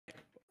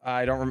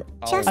I don't remember.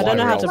 I don't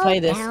know how to play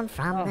this.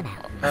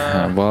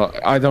 Well,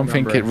 I don't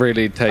think it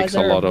really takes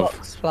a lot of.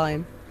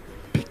 Flying.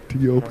 I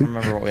don't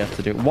remember what we have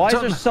to do. Why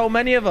is there so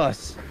many of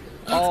us?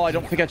 Oh, I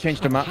don't think I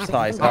changed the map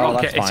size. Oh,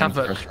 that's fine.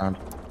 First round.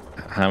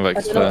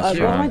 Havoc's first What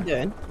am I round.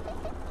 doing?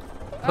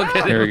 Look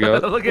at Here we go.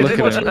 Look at him.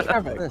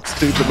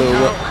 Stupid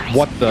little.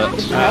 What the?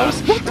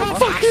 What the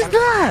fuck is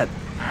that?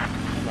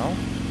 No.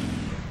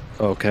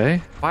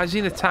 Okay. Why is he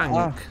in a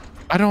tank?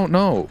 I don't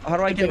know. How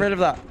do I get rid of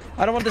that?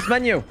 I don't want this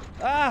menu.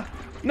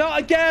 Not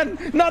again.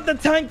 Not the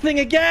tank thing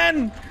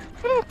again.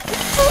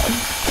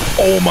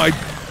 Oh my.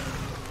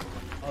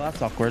 Oh,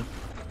 that's awkward.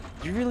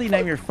 Did you really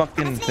name your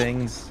fucking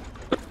things?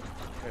 Wait,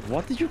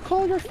 what did you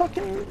call your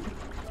fucking?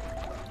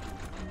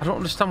 I don't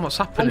understand what's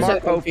happening.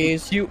 I'm so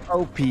confused.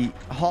 QOP,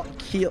 hot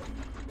keel,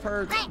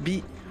 per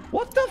beat.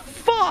 What the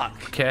fuck?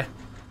 Okay.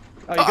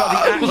 Oh, you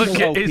got the Look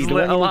actual at OP, his the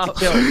one you little need to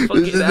kill.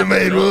 This is the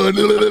main one.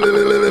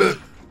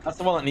 That's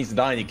the one that needs to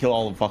die and you kill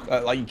all the fuck.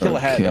 Like you kill a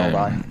head, they'll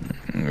die.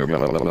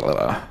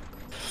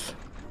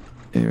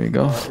 Here we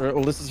go.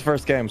 Well, this is the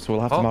first game, so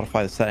we'll have to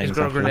modify the settings. He's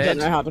got a I grenade. don't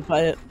know how to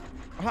play it.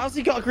 How's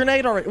he got a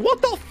grenade already?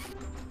 What the?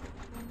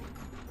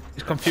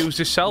 He's confused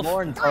himself.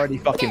 Lauren's already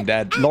fucking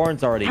dead.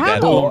 Lauren's already How? dead. I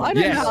don't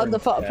know how the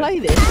fuck play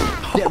this.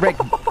 Yeah, Rick.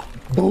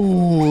 The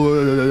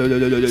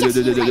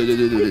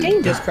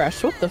game just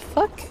crashed. What the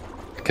fuck?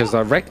 Because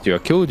I wrecked you. I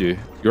killed you.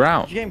 You're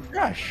out. Your game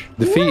crash.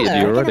 Defeated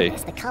you already.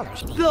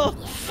 The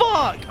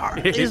fuck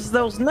is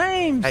those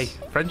names? Hey,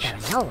 French.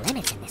 There are no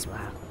limits in this world.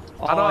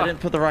 Oh, I didn't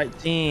put the right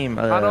team.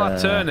 How do I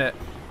turn it?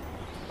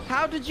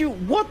 How did you?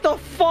 What the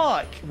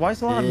fuck? Why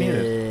is the line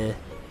muted?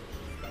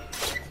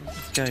 What's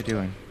this guy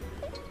doing?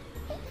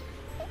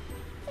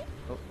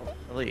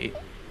 Elite.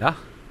 Yeah.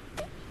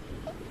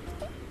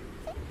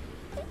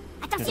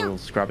 There's a little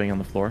scrubbing on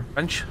the floor.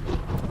 French.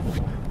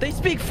 They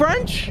speak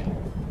French?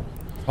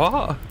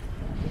 What?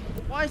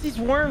 Why is these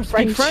worms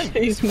speak French?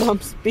 His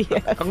mum's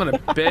BF. I'm gonna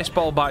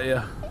baseball bat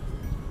you.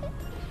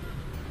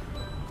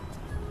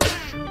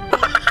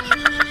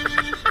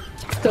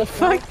 The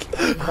fuck?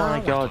 Oh my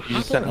god, you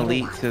just sent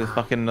Elite to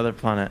fucking another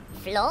planet.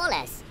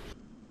 Flawless.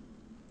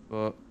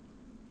 But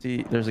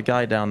see, there's a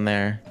guy down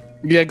there.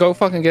 Yeah, go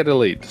fucking get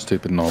Elite,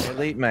 stupid knob.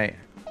 Elite, mate.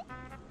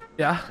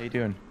 Yeah. How you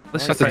doing?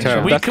 Listen, That's a French,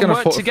 terrible. we That's can gonna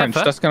work fall. together.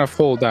 French, that's gonna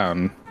fall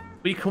down.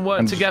 We can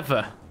work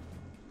together.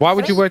 Why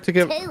would you work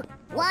together? 2,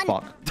 1.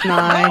 Fuck.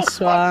 Nice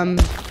one.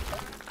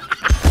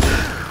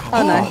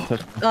 Oh no.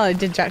 Oh, I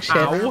did jack shit.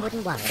 Ow.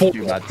 Too bad.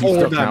 He's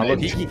stuck now. Look,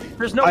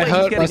 there's no I way he's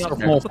hurt getting up myself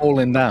there. more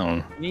falling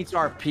down. You need to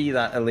RP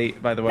that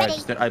Elite, by the way.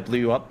 I blew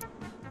you up.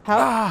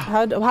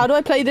 How do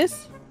I play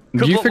this?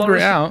 You figure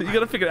it out. You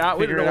gotta figure it out.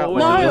 Figure We it don't out. know what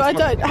No, we're I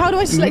doing. don't. How do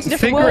I select a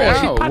different Figure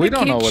it world? out. We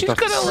don't know what She's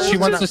gonna She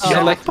wants to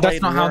select. That's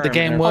not how the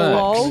game works.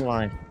 Oh,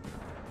 okay.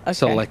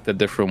 Select a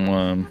different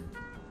worm.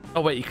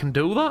 Oh wait, you can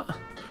do that?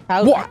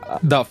 How, What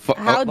the fuck?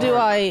 How do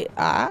I?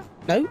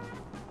 No.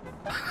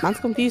 Man's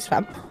confused,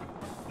 fam.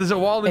 There's a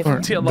wall in Or-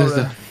 front of you, there's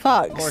Laura.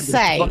 Fuck's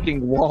sake.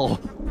 Fucking wall.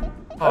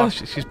 Oh,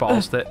 she's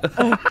ballsed it.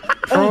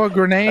 Throw a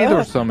grenade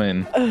or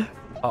something.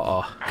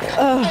 Uh-oh.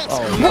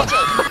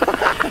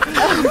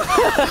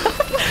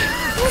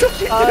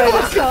 Oh,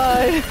 it's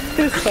fine.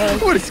 It's fine.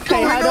 What is Hey,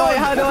 going on?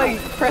 how do I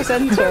press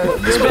enter?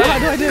 How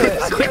do I do it?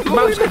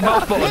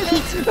 Mouse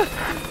button.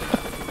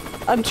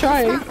 I'm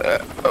trying.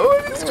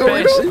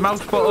 Space,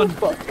 mouse button.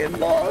 Fucking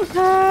lost.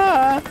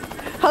 Ah,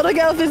 how do I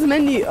get off this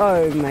menu?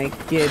 Oh my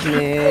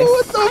goodness.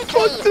 What the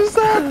fuck just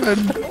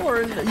happened?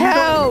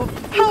 Help!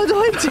 How do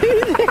I do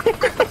this?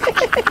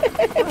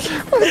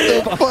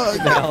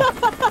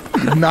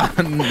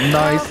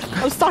 Nice,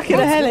 I'm stuck in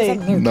a heli.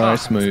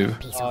 nice move.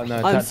 Oh, no,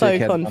 I'm so tattoo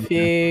kid.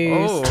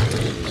 confused.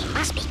 Oh.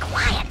 Must be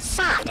quiet,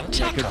 soft, and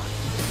gentle.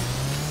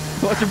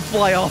 Watch him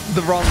fly off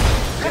the wrong.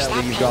 Push that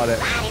you thing got it.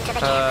 right into the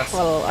canvas.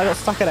 Well, I got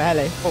stuck in a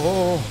heli.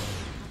 Oh,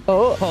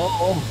 Oh,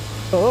 oh,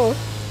 oh.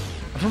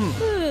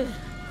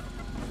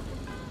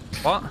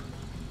 What?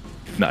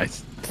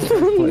 Nice. Is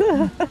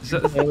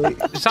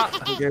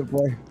that good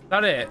boy.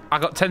 that it? I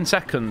got 10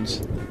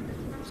 seconds.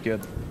 It's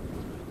good.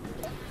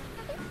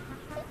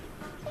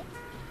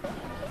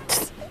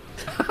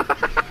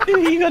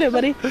 You got it,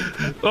 buddy.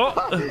 Oh.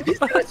 He's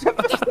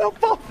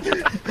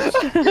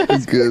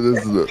good.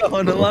 This is it. Go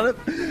on, let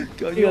it.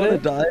 Go, you got want it?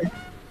 to die?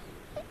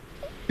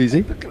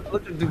 Easy. Look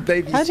at the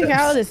baby. How'd you get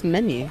out of this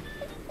menu?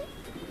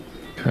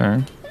 Okay.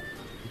 You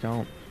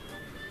don't.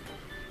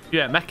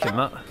 Yeah, mecking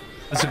that.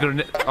 That's a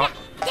good. Oh.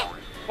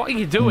 What are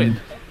you doing?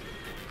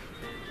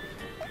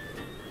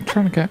 I'm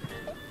trying to get.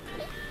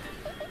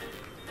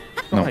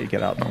 No, how you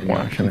get out. Not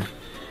working.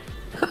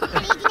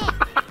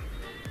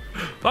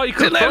 Oh, you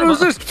could. What was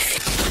this?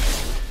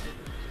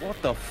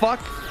 What the fuck?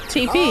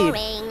 TP.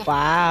 Boring.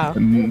 Wow.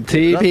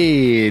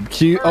 TP.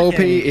 QOP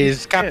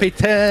is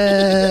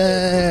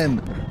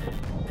Capitan.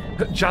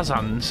 Jazz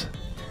hands.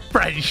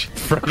 French.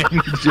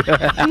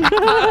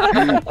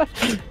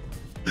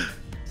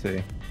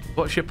 See,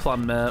 What's your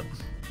plan, mate?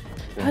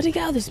 How'd you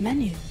get out of this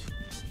menu?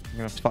 I'm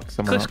gonna fuck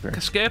someone up here.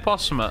 Escape or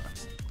something?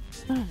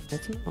 No,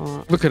 it's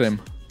not. Look at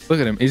him. Look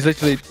at him. He's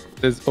literally.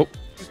 There's. Oh.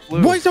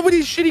 Why is that with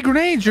these shitty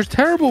grenades? You're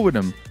terrible with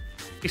them.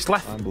 It's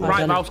left,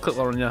 right mouse click,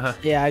 Lauren. Yeah.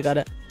 Yeah, I got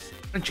it.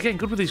 And you're getting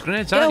good with these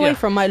grenades, Get aren't away you?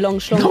 from my long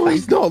schlong. No,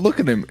 he's not. Look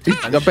at him.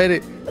 I bet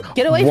it.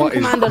 Get away from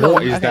Commander Long.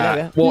 What is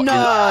that? What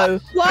no.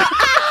 What?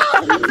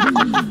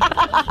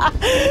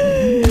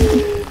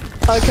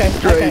 Okay.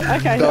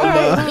 All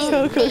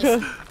right.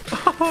 Cool.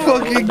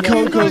 Fucking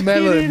Coco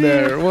Melon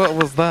there. What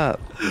was that?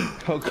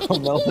 Coco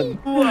Melon.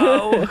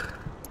 Whoa.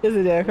 Is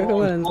it there? Coco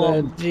Melon's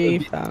a G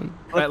fam.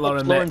 Right,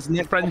 Lauren, Lauren's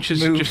mate. French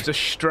is just a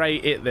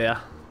straight hit there.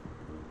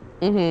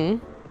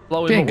 Mm-hmm.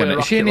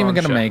 She ain't even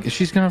gonna make it.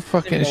 She's gonna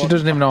fucking. She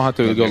doesn't even know how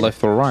to go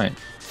left or right.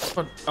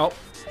 Oh.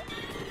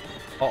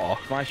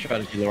 My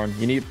strategy, Lauren.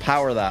 You need to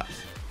power that.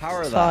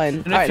 Power that.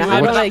 Fine. All right. Now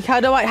how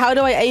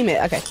do I aim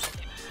it? Okay.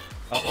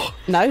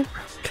 No.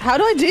 How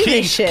do I do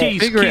this shit?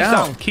 Keys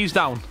down. Keys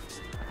down.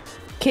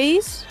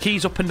 Keys?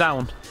 Keys up and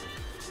down.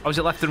 Or is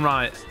it left and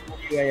right?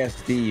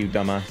 UASD, you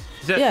dumbass.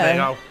 Is it? Yeah. There you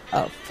go.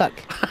 Oh fuck.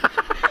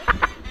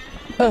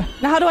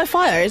 Now how do I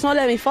fire? It's not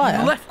letting me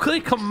fire. Left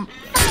click on.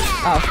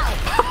 Oh.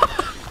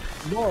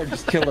 Lauren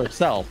just killed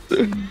herself.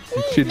 Leave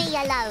me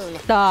alone.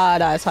 No,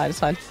 it's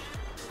fine.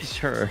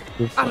 Sure.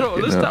 I don't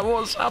understand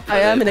what's happening.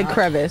 I am in a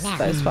crevice.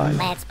 That's fine.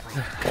 Let's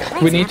play.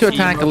 We need to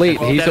attack Elite.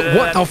 He's.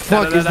 What the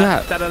fuck is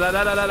that?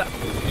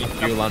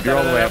 You're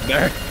all the way up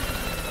there.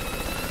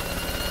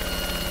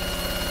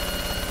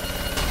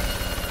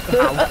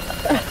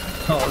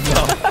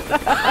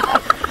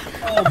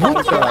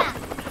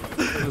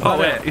 Oh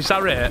wait, is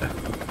that it?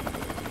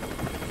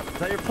 Is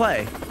that your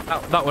play?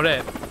 That was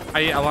it. I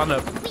ate a land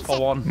up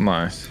for one.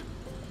 Nice.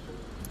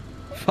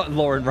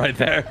 Lauren right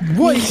there.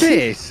 What is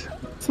this?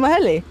 It's my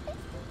heli.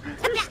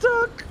 I'm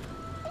stuck.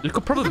 You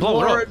could probably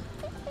blow her up.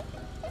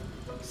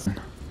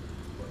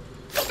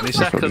 Any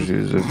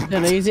second.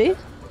 Done easy.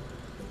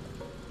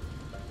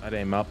 I'd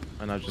aim up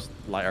and I'll just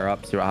light her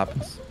up, see what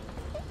happens.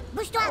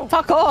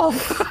 Fuck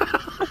off.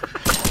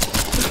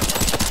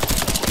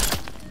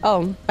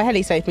 Oh, my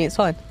heli saved me. It's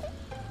fine.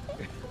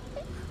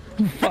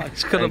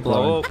 It's gonna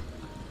blow up.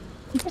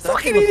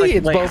 Fucking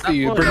idiots, both of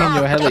you, bringing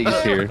your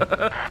helis here.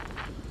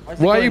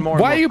 Why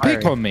are you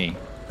pick on me?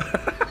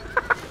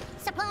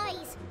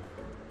 Supplies.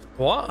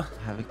 What?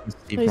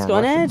 He's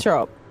got an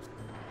airdrop.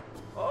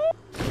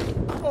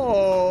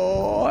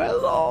 Oh,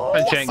 hello.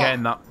 French ain't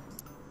getting that.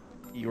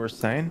 You were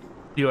saying?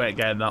 You ain't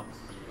getting that.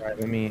 Right,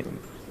 let me. I'm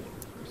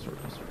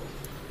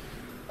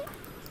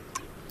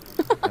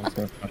just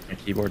gonna touch my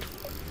keyboard.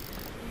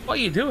 What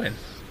are you doing?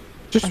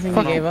 Just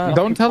fucking.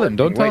 Don't tell him.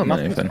 Don't tell him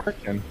anything.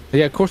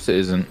 Yeah, of course it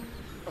isn't.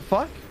 The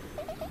fuck?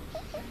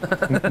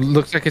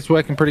 Looks like it's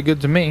working pretty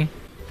good to me.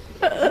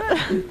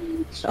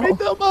 Straight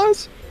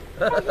dumbass.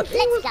 Let's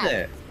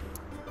go.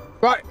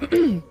 Right.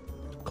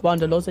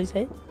 Commander Loz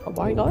say.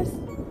 Alright, guys.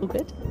 All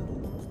good.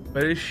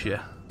 Where is she?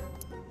 At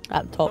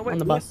the top on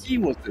the bus. What key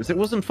was this? It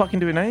wasn't fucking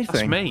doing anything.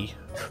 That's me.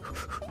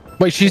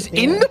 Wait, she's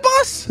in the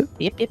bus?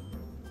 Yep.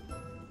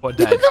 What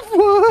dead?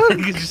 What?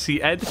 You can just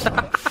see Ed. What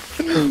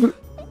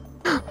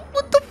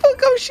the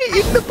fuck? How is she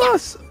in the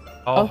bus?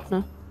 Oh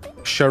no.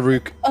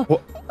 Sharuk.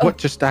 What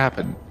just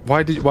happened?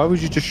 Why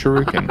was you just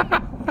Sharuking?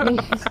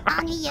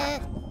 On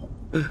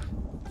you.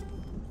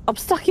 I'm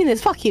stuck in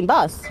this fucking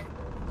bus.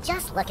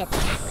 Just look at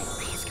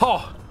that.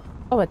 Oh.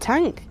 Oh, a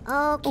tank.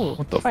 Okay.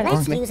 What the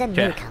Let's fuck? use a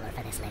new Okay. color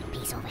for this little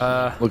piece over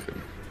here. Look at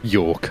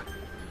York.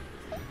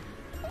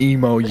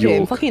 Emo Okay,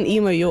 York. fucking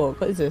emo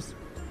York. What is this?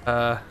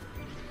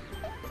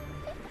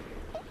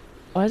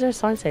 Why is there a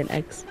sign saying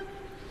eggs?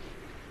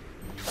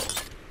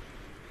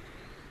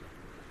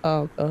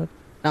 Oh god.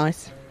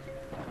 Nice.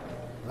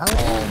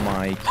 Oh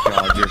my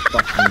god, you're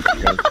fucking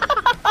good.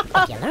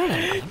 If you learn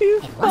anything, You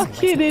it wasn't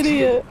fucking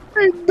idiot.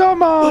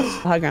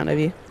 Dumbass. High ground of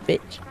you,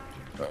 bitch.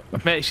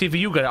 Mate, see if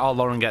you get it or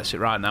Lauren gets it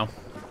right now.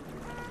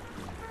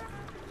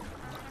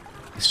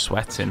 He's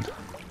sweating.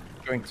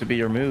 Going to be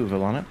your move,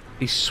 Alana.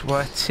 He's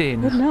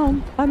sweating. Good now, I'm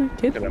Look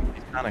panicking. at him.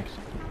 He's panicked.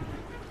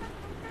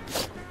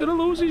 Gonna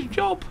lose his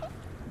job.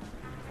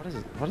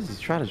 What is his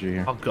strategy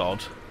here? Oh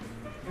god.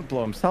 He'll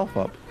blow himself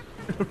up.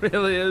 It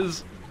really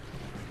is.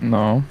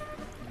 No.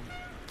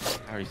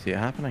 How do you see it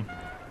happening?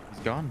 He's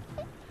gone.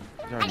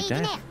 He's already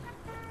dead.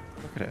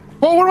 Look at it.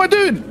 What am I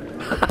doing?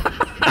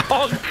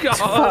 Oh god.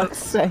 Fuck's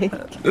sake.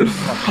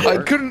 I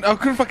couldn't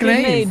fucking Good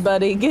aim. nade,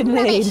 buddy. Good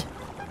nade.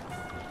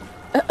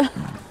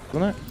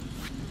 Isn't it?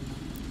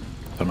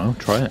 I don't know.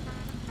 Try it.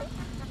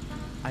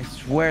 I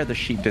swear the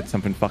sheep did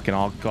something fucking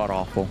all god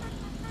awful.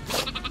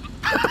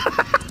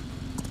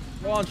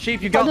 Go on,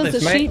 sheep, you got What does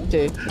this, the mate. sheep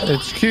do?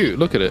 It's cute.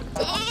 Look at it.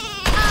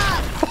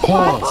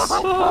 Oh.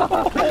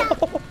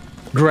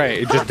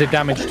 Great. It just did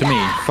damage to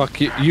me. Fuck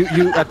you.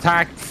 You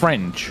attacked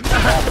French.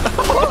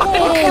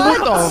 What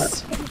the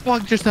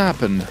fuck just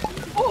happened?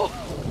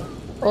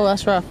 Oh,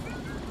 that's rough.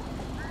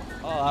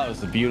 Oh, that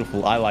was a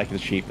beautiful. I like the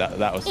sheep.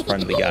 That was a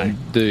friendly guy.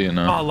 Do you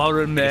know? Oh,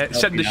 Lauren, mate.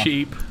 Send the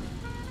sheep.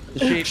 The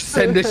sheep.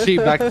 Send the sheep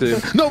back to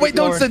him. No, wait,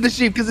 don't send the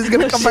sheep because it's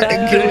gonna come back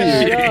and kill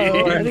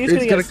you.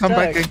 It's gonna come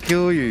back and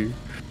kill you.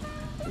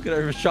 Look at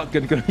her with a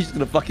shotgun. He's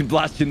gonna fucking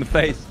blast you in the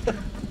face.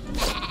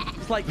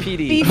 It's like PD.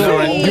 Be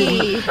Lauren,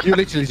 free. you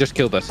literally just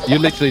killed us. You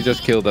literally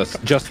just killed us.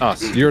 Just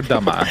us. You're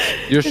dumbass.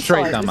 You're It's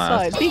straight fine, it's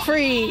dumbass. fine. Be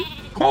free.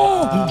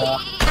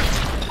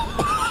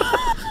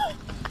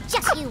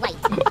 Just you wait.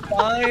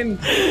 Fine.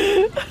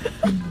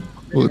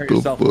 What Hurt the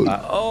yourself fuck? with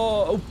that.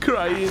 Oh, I'm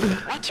crying.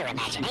 Let your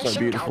imagination So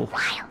beautiful. go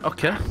wild.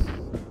 Okay.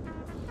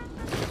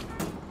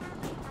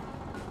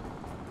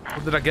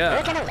 What did I We're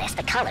get? gonna list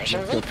the colors you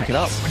Go need pick for it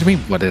up. this. What do you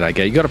mean? What did I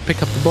get? You gotta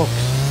pick up the box.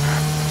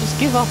 Just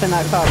give up in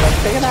that car, bro.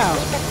 Figure it out.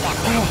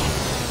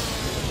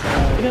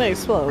 You're gonna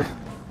explode.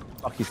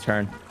 Bucky's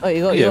turn. Oh,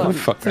 you got, Yeah, you got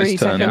fuck 3 this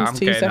turn. seconds, Yeah, I'm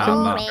 2 getting out seconds.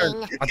 of that.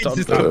 Boring. I don't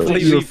Just know.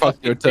 completely You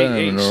fucked your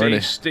turn already.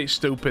 It's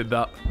stupid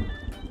that.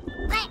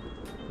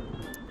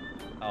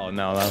 Oh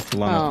no, that's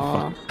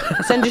long.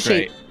 Oh. Send your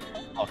sheep.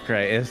 Oh,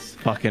 great. It's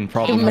fucking Give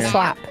problem him a here.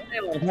 slap.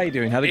 How you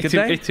doing? Had a good Hit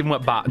him, day? hit him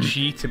with bat.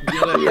 Cheat him. You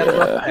had a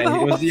rough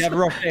day. You had a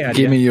rough day, had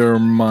Give you? me your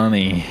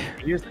money.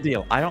 Here's the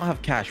deal. I don't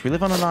have cash. We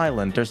live on an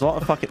island. There's a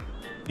lot of fucking...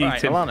 Eat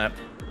Right, him. Alana,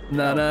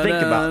 No, no, Think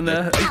no, about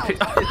no.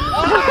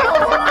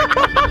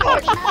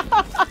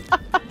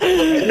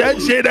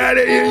 That shit out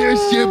of here, you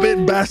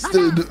stupid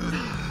bastard.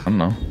 I don't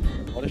know.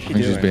 what is I she think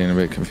she's doing? being a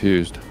bit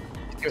confused.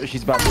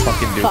 She's about to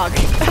fucking do. Fuck.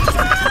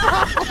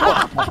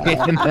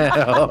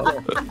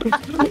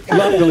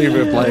 Luckily,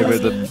 we're playing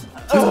with them.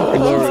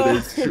 Lauren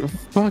is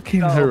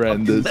fucking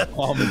horrendous.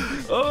 Oh,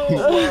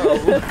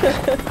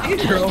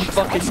 Your own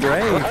fucking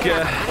grave.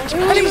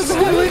 And he was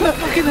flying the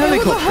fucking It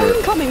was a helicopter.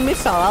 homecoming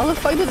missile. How the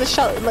fuck does it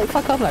shut, like,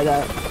 fuck up like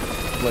that?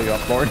 Look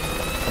up, Lauren.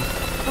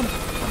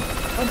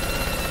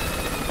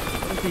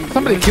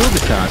 Somebody killed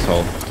this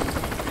asshole.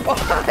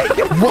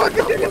 What?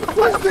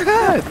 What's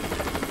that?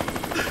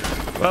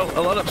 well,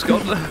 a lot up's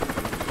gone.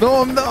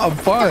 No, I'm not. I'm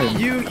fine.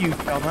 You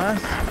dumbass.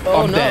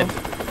 Oh, I'm no. dead.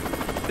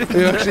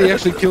 He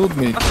actually killed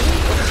me.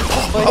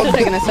 Oh, he's just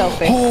taking a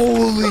selfie.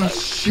 Holy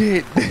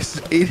shit,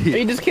 this idiot.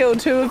 You just killed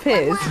 2 of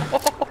his.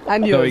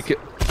 And No, yours. he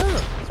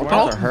Where's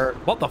are hurt?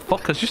 What the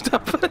fuck has just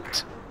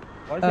happened?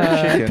 Why is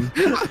there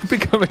chicken?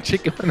 become a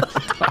chicken when I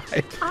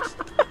die.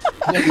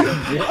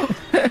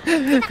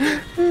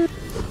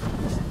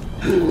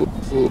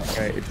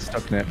 Okay, it's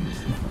stuck in it.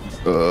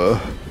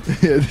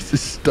 Yeah, this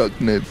is stuck,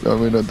 Nip.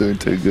 We're not doing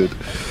too good.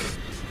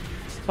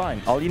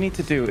 Fine. All you need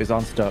to do is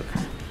unstuck.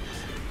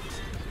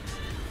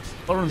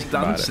 Lauren's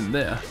about dancing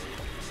there.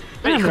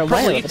 I Hey, you don't could know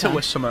probably why eat all it the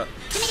with some.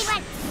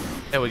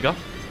 There we go.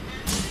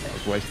 That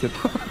was wasted.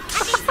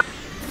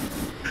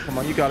 Come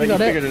on, you got it. You You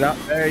got it. figured it out.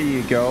 There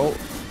you go.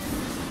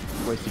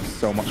 Wasting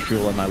so much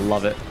fuel and I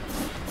love it.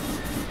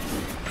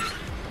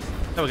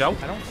 There we go.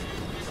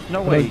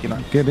 No way you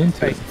can Get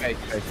into it. Face.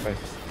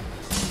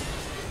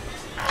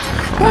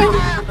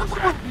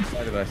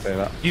 Why did I say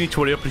that? You need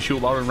to hurry up and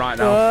shoot Lauren right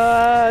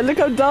now. Look,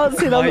 I'm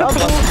dancing. I'm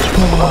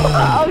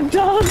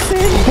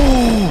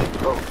dancing.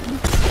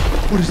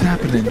 What is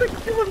happening?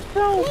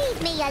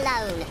 Leave me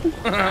alone.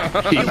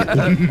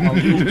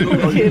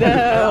 You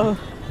know.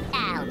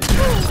 Down.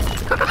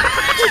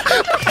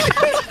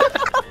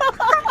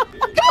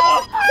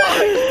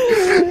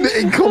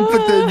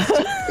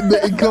 The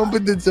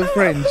incompetence of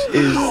French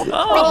is.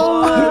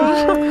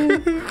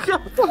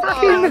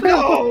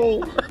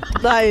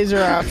 That is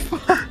rough.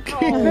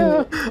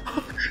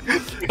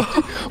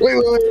 Wait,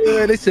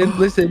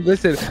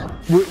 listen.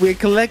 We're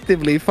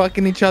collectively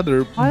fucking each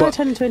other, Why did I but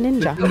turn into a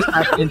ninja? things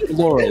happening to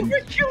Lauren. We're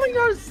killing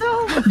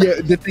ourselves!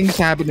 Yeah, the thing's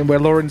happening where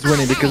Lauren's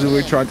winning because we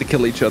were trying to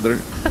kill each other.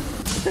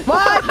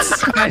 What?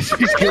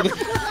 She's killing.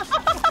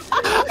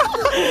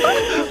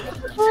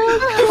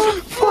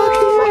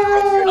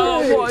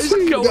 Oh, what is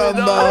going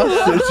on?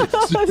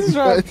 That's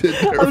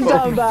rough. I'm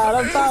down bad.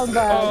 I'm down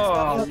bad.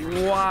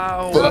 Oh,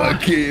 wow.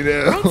 Fucking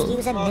hell.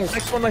 Use a nuke.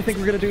 Next one I think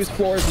we're gonna do is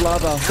floor's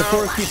lava. The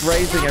floors keep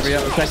raising every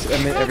Let's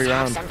round.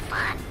 have some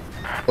fun.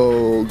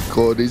 Oh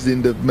god, he's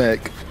in the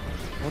mech.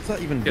 What's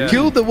that even do? Yeah.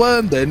 Kill the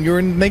worm then,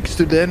 you're next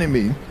to the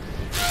enemy.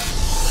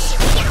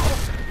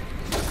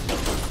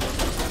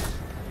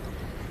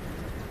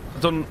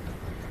 Done.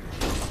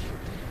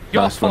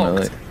 You're Last one,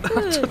 fucked.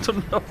 I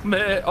don't know,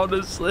 mate,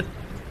 honestly.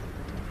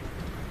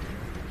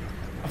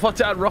 I thought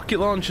it had rocket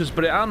launchers,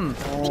 but it hadn't.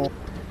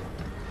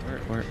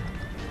 Where?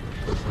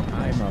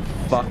 I'm a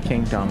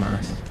fucking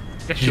dumbass.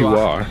 Guess You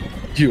are.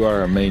 You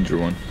are a major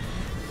one.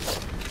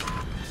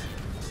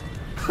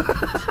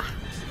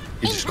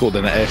 You just called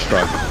in an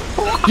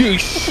airstrike. You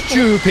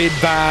stupid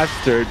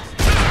bastard.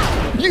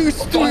 You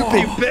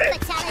stupid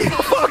bitch.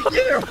 Fuck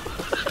you!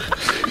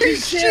 You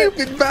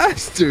stupid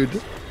bastard!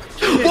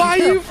 Why are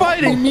you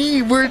fighting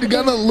me? We're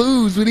gonna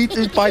lose. We need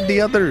to fight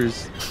the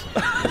others.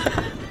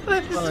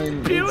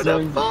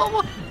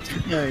 Beautiful.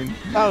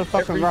 That was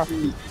fucking rough.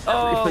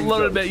 Oh,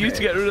 Lauren, mate, you need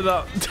to get rid of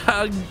that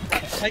tank.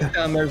 Tank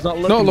down there's not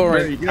looking No,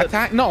 very Lauren. good.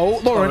 Attack. No,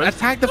 Lauren. Lauren.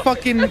 Attack the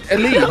fucking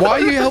elite. Why are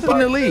you helping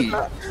elite?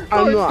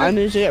 I'm not. I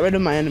need to get rid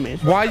of my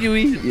enemies. Why are you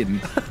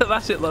eating?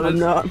 That's it, Lauren. I'm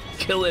not.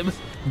 Kill him.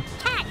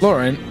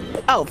 Lauren.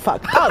 Oh,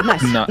 fuck. Oh,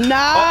 nice. No.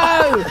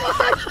 No!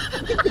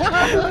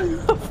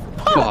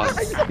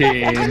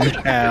 Fucking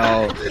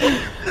hell.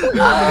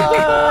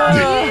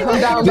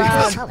 I'm down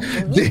bad.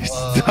 This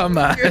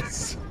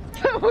dumbass.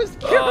 was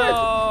good.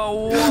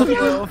 Oh, what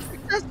the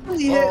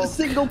Successfully hit a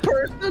single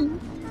person.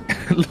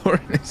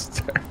 Lauren is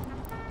terrible.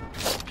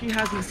 She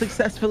hasn't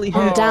successfully hit.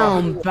 I'm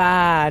down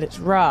bad. It's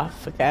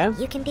rough, okay?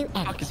 You can do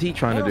anything. What is he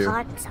trying to Little do?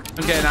 heart and something.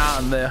 I'm getting out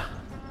of there.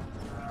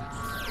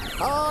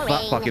 That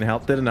Boring. fucking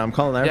helped, didn't it? I'm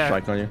calling an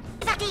airstrike on you.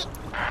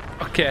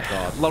 Okay,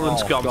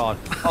 Lauren's gone. God.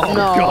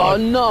 No,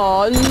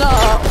 no,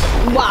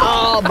 no.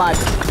 Wow, man.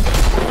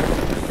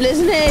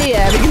 Listen here,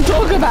 yeah. We can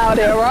talk about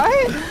it,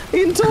 alright?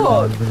 We can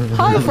talk.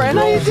 Hi, friend.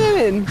 How you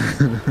doing?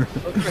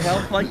 What's your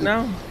health like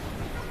now?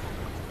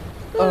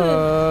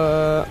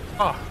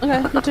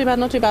 Okay, not too bad,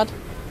 not too bad.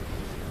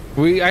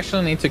 We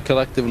actually need to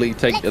collectively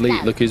take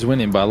Elite. Look, he's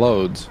winning by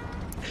loads.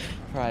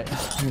 Right,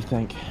 let me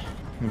think.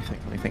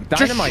 Let me think.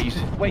 Dynamite.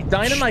 Wait,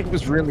 Dynamite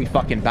was really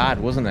fucking bad,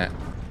 wasn't it?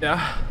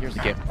 Yeah. Here's a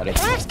gift, buddy.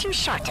 Life's too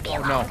short to be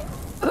alone.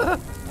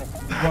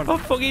 I'm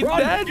fucking Run,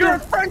 dead. you're a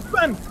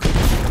Frenchman!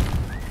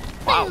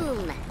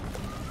 Boom.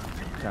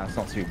 Yeah, it's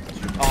not too.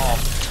 Oh,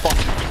 fuck.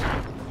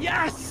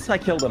 Yes! I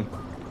killed him.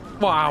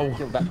 Wow.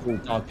 Killed that little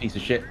dog piece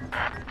of shit.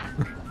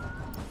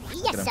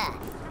 Yes, sir.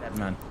 Dead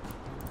man.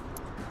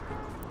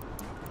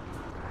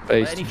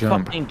 Base Any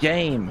jump. fucking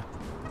game.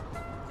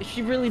 Is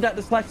she really that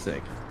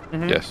dyslexic?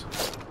 Yes.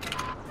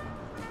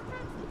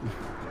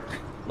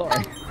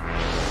 Lauren.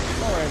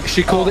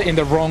 She called it in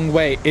the wrong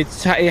way. It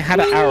had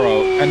an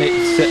arrow, and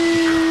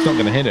it's not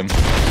gonna hit him.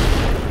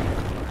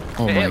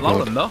 Oh It my hit god!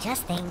 Lauren though.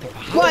 Just think of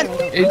that. What?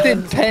 It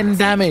did 10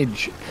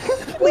 damage.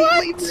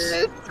 What?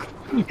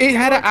 It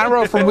had an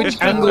arrow from which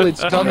angle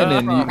it's coming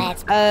in.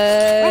 Let's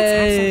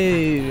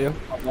Oh.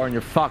 Lauren,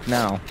 you're fucked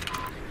now.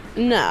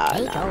 No,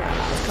 no, no.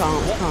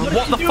 Can't.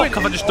 What the fuck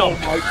have I just done?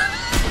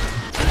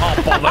 Oh,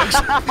 bollocks.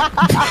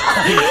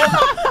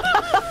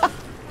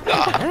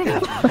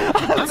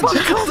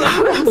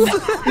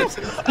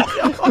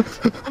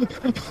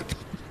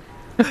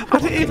 I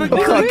didn't even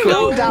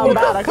Cool down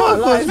bad. I can't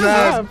lie. It's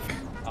rough.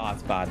 Oh,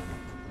 it's bad.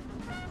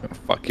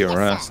 Fuck your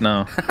ass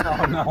now.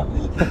 Oh, no.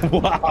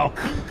 Wow.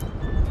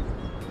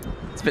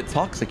 It's a bit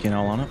toxic, you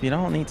know, Lana. You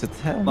don't need to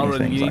tell me Lauren,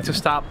 things you need like to that.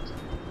 stop.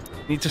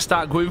 You need to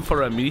start going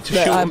for him. You need to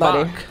Yeah, shoot hi, him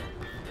buddy. back.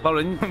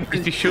 Lauren,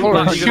 if you shoot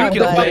Lauren, back, shoot you're the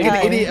gonna kill fucking me.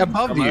 Hey. idiot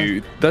above Come on.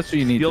 you. That's what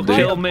you need You'll to do.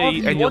 kill me Above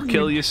you, and you'll what do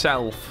kill you-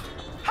 yourself.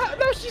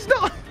 No, she's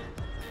not.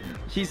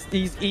 He's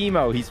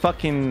emo. He's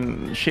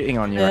fucking shitting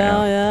on you right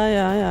now.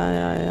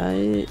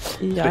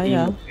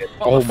 Yeah.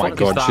 Oh What the my fuck is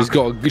god, that? she's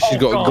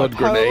got a god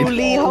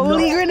grenade.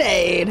 Holy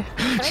grenade.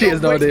 She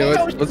has no idea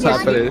what's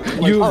happening.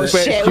 You Oh, bet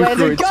shit, you where's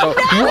could. it gone?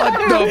 What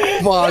the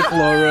fuck,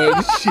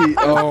 Lauren? She.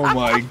 Oh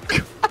my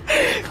god.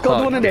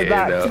 God wanted it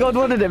back. Fucking God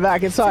wanted it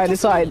back. It's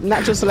fine.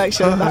 Natural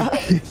selection.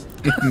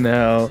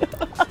 No.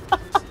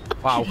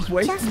 Wow. Oh,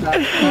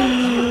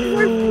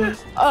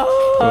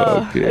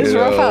 it's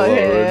rough out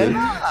here.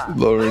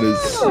 Lauren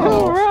is.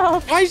 Oh,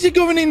 rough. Why is he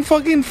going in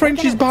fucking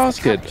French's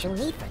basket? What you'll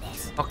need for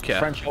this. Okay.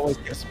 French always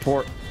get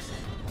support.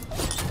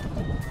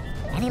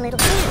 Any little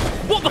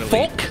What the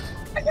fuck?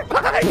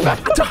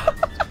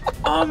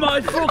 Oh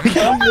my fucking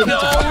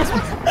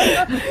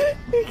god!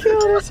 He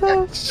killed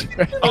himself.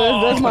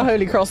 There's my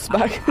holy cross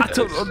back. I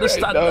don't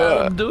understand how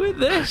I'm doing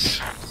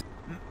this.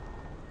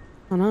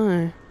 I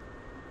know.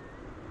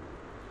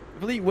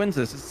 If Elite wins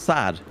this, it's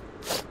sad.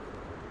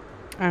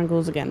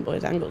 Angles again,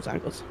 boys.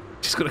 Angles.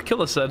 She's gonna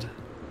kill us, Ed.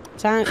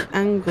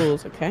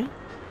 Angles, okay?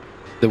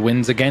 The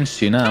wind's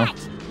against you now.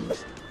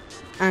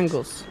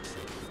 Angles.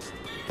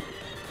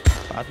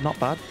 Bad, not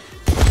bad.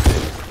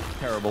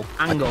 Terrible.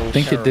 Angle. I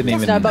think it didn't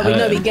even. No, but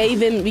hurt. we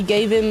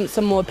gave him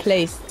some more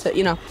place to,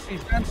 you know.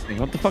 He's dancing.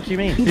 What the fuck do you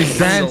mean? He's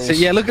dancing.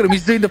 Yeah, look at him.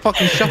 He's doing the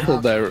fucking shuffle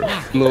there.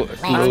 Look.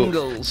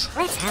 Angles.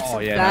 Let's have some. Oh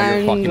yeah, now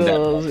you're fucking dead.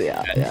 Angles,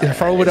 yeah.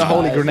 Throw with a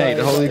holy grenade.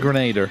 A holy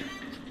grenader.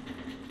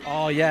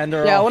 Oh yeah, and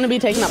they're Yeah, I all want to be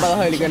taken out by the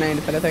holy grenade,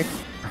 if anything.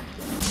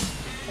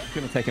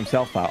 gonna take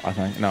himself out. I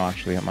think. No,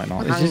 actually, it might not.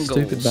 What is this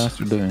stupid Angles.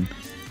 bastard doing?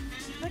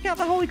 Take out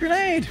the holy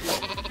grenade.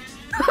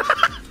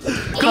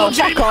 Oh,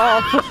 fuck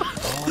off.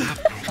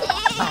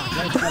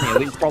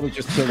 Elite's probably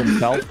just killed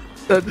himself.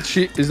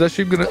 Is that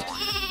sheep gonna?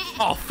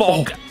 Oh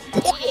fuck!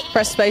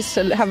 Press space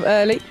to have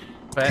early.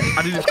 Wait,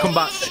 I need to come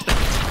back.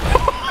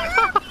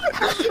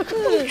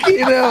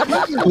 You know,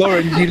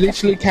 Lauren, you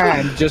literally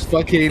can just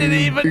fucking Didn't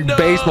even know.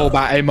 baseball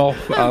bat him off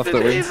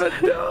afterwards. Didn't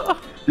even know.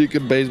 You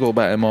can baseball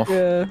bat him off.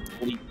 Yeah.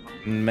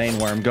 Main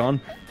worm gone.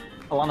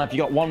 Alana, if you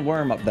got one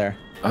worm up there.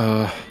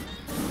 Oh,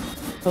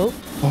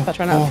 if I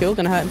try out of fuel,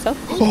 gonna hurt himself.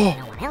 No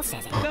one else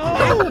says it.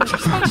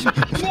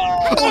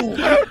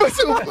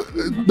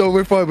 No,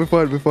 we're fine. We're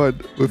fine.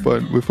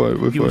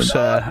 You,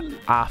 sir,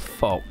 are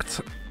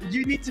fucked.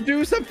 You need to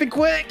do something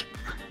quick.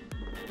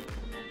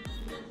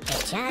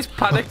 Just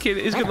Panicking,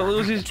 he's gonna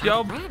lose his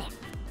job.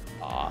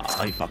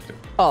 Ah, he fucked it.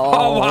 Oh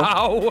Oh,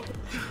 wow!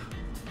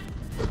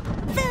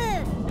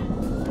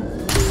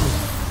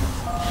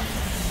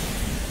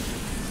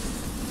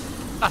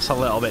 That's a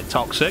little bit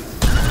toxic.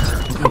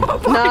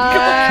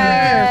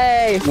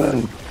 nice.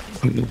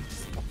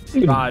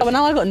 Right, Oh, but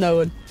now I got no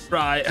one.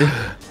 right.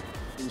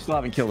 You still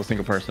haven't killed a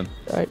single person.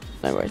 Right,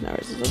 no worries. could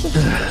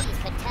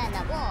turn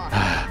the war.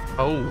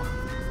 Oh,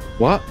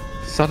 What?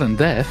 Sudden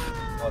death?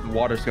 The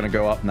water's gonna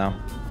go up now.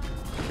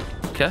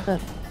 Okay.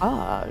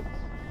 Ah.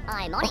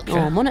 I'm on it. Oh,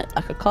 I'm on it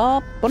like a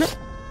carp on it.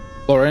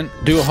 Lauren,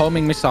 do a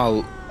homing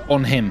missile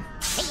on him.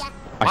 See ya.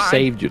 I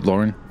saved you,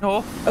 Lauren.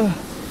 No.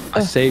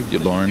 I saved you,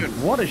 Lauren.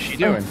 Dude, what is she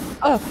doing?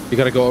 You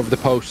gotta go over the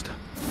post.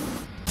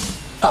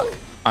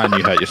 And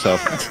you hurt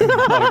yourself.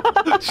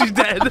 She's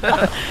dead. Dude,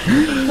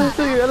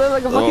 I look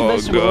like a fucking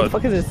vegetable. What the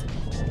fuck is this?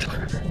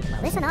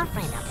 Well, isn't our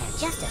friend up there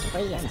just as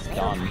free as a little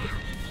Done. crab?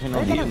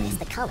 We're gonna miss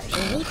the colors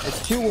we need.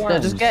 It's too No,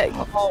 warm. just get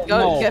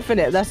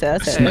Philip. That's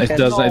it. That's it.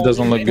 It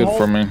doesn't look good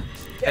for me.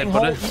 Hey,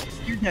 buddy.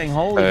 You're getting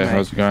hold Hey, of me.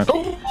 how's it going?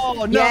 Oh,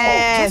 no.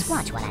 Yes. Just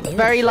watch what I do.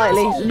 Very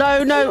lightly.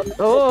 No, no.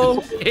 Oh.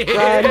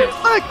 Run.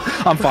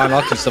 I'm fine.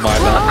 I'll just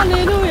survive that.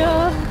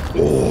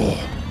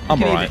 Hallelujah.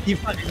 I'm alright. You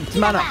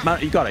fucking, man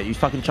up, you got it. You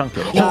fucking chunked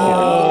it.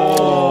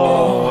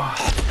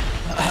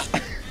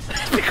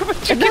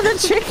 Another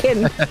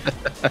chicken.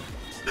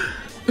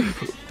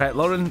 Right,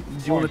 Lauren, do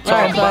you want to talk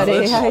Right, about buddy.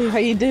 this? How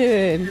you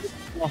doing?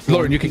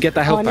 Lauren, you can get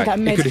that I health need back. that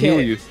It could med heal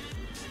kit. you.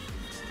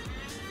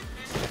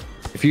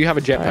 If you have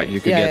a jetpack, you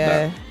could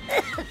get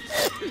that.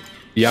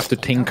 You have to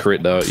tinker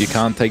it though. You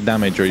can't take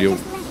damage or you'll.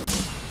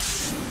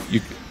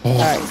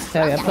 Alright,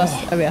 there we are.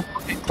 Plus, there we are.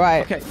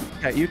 Right. Okay,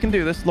 you can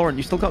do this. Lauren,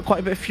 you still got quite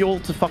a bit of fuel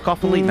to fuck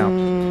off Elite now.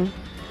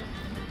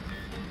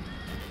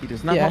 He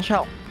doesn't have much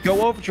help.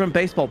 Go over to him,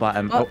 baseball bat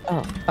him. Oh,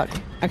 fuck.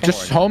 Okay.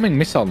 Just homing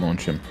missile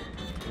launch him.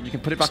 You can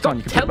put it back Stop on.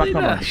 You can put it telling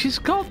back on. her. She's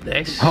got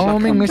this.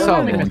 Homing missile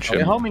Homing launch missile.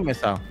 him. Homing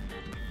missile.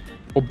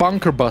 Or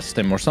bunker bust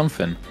him or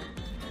something.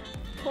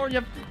 Lauren, you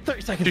have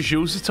 30 seconds. Just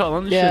use it all,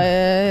 haven't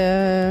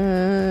Yeah.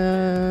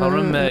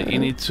 Lauren, you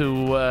need to.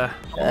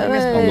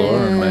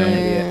 Lauren,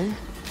 mate.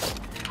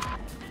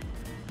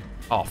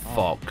 Oh,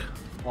 fuck.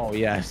 Oh,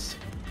 yes.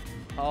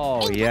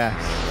 Oh, yes.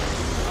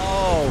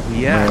 Oh,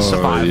 yes.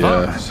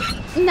 Survivor. yes.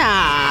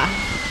 Nah.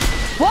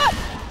 What?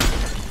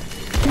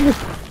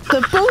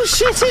 The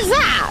bullshit is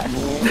that?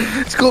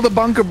 It's called a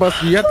bunker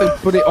bust. You have to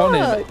put it on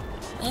him.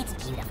 It's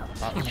beautiful.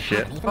 Oh,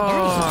 shit.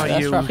 Oh, That's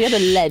you rough. He had a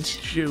ledge.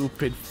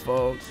 stupid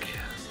fuck.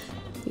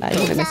 Nah, he's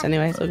gonna miss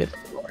anyway. It's all good.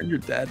 Lauren, you're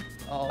dead.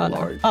 Oh, Oh no.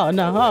 Lord. Oh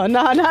no. Oh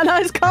no. No. No.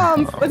 It's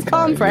calm. It's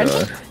calm, friend.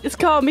 God. It's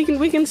calm.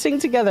 We can sing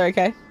together.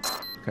 Okay.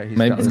 Okay, he's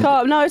Maybe- got It's it.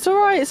 calm. No, it's all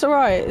right. It's all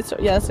right.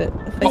 Yeah, that's it.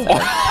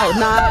 Oh,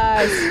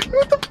 nice.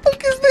 What the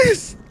fuck is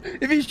this?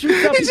 If he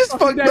shoots up, He just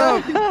fucked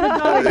up.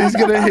 He's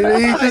gonna hit it.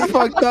 He just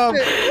fucked up.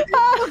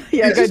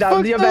 Yeah, go just down.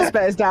 fucked Your up. best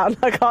bet is down.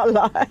 I can't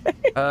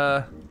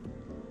lie.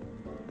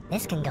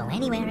 This can go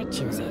anywhere it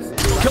chooses.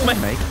 Kill me,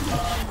 mate.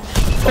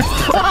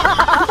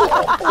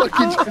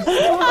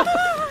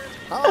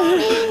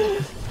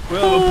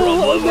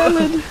 What a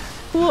melon.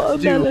 What a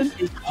melon.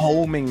 Dude,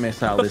 homing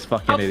missile, this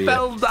fucking idiot.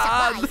 Well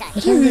done. Surprise, I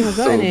don't think I've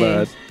got So any.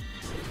 bad.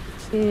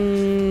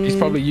 He's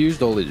probably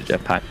used all his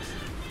jetpack.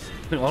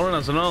 I think Lauren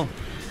has to know.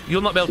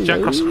 You'll not be able to jet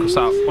across that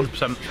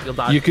 100%. You'll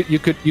die.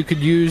 You could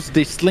use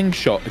the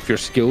slingshot if you're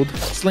skilled.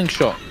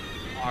 Slingshot.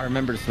 I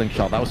remember the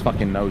slingshot. That was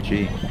fucking no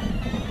G.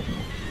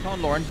 Come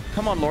on, Lauren.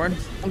 Come on, Lauren.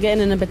 I'm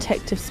getting in a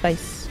protective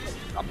space.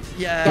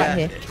 Yeah.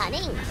 Right here.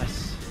 cunning.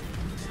 Yes.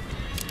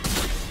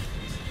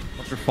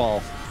 What's your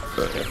fall?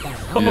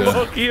 Yeah.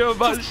 Fuck you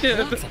about shit.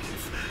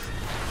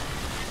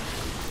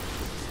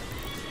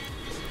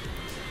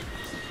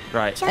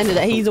 Right. End of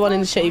that. He's the one in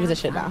the shitty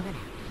position now.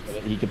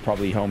 He could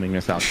probably homing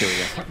this out too.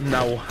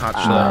 No,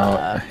 actually.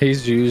 No,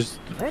 he's used.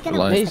 We're gonna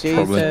Like, He's used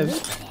probably. him.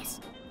 this.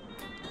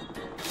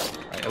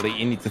 Right, Elite,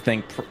 you need to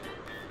think.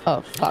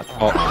 Oh, fuck.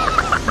 Oh,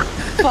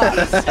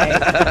 Fuck's sake.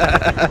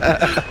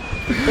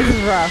 This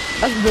is rough.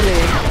 That's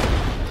bullying.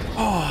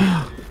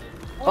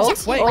 Oh,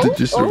 wait. Did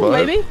you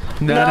survive? Maybe?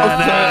 No.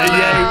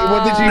 yeah.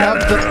 What did you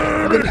have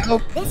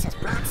to? This has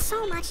brought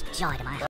so much joy to my heart.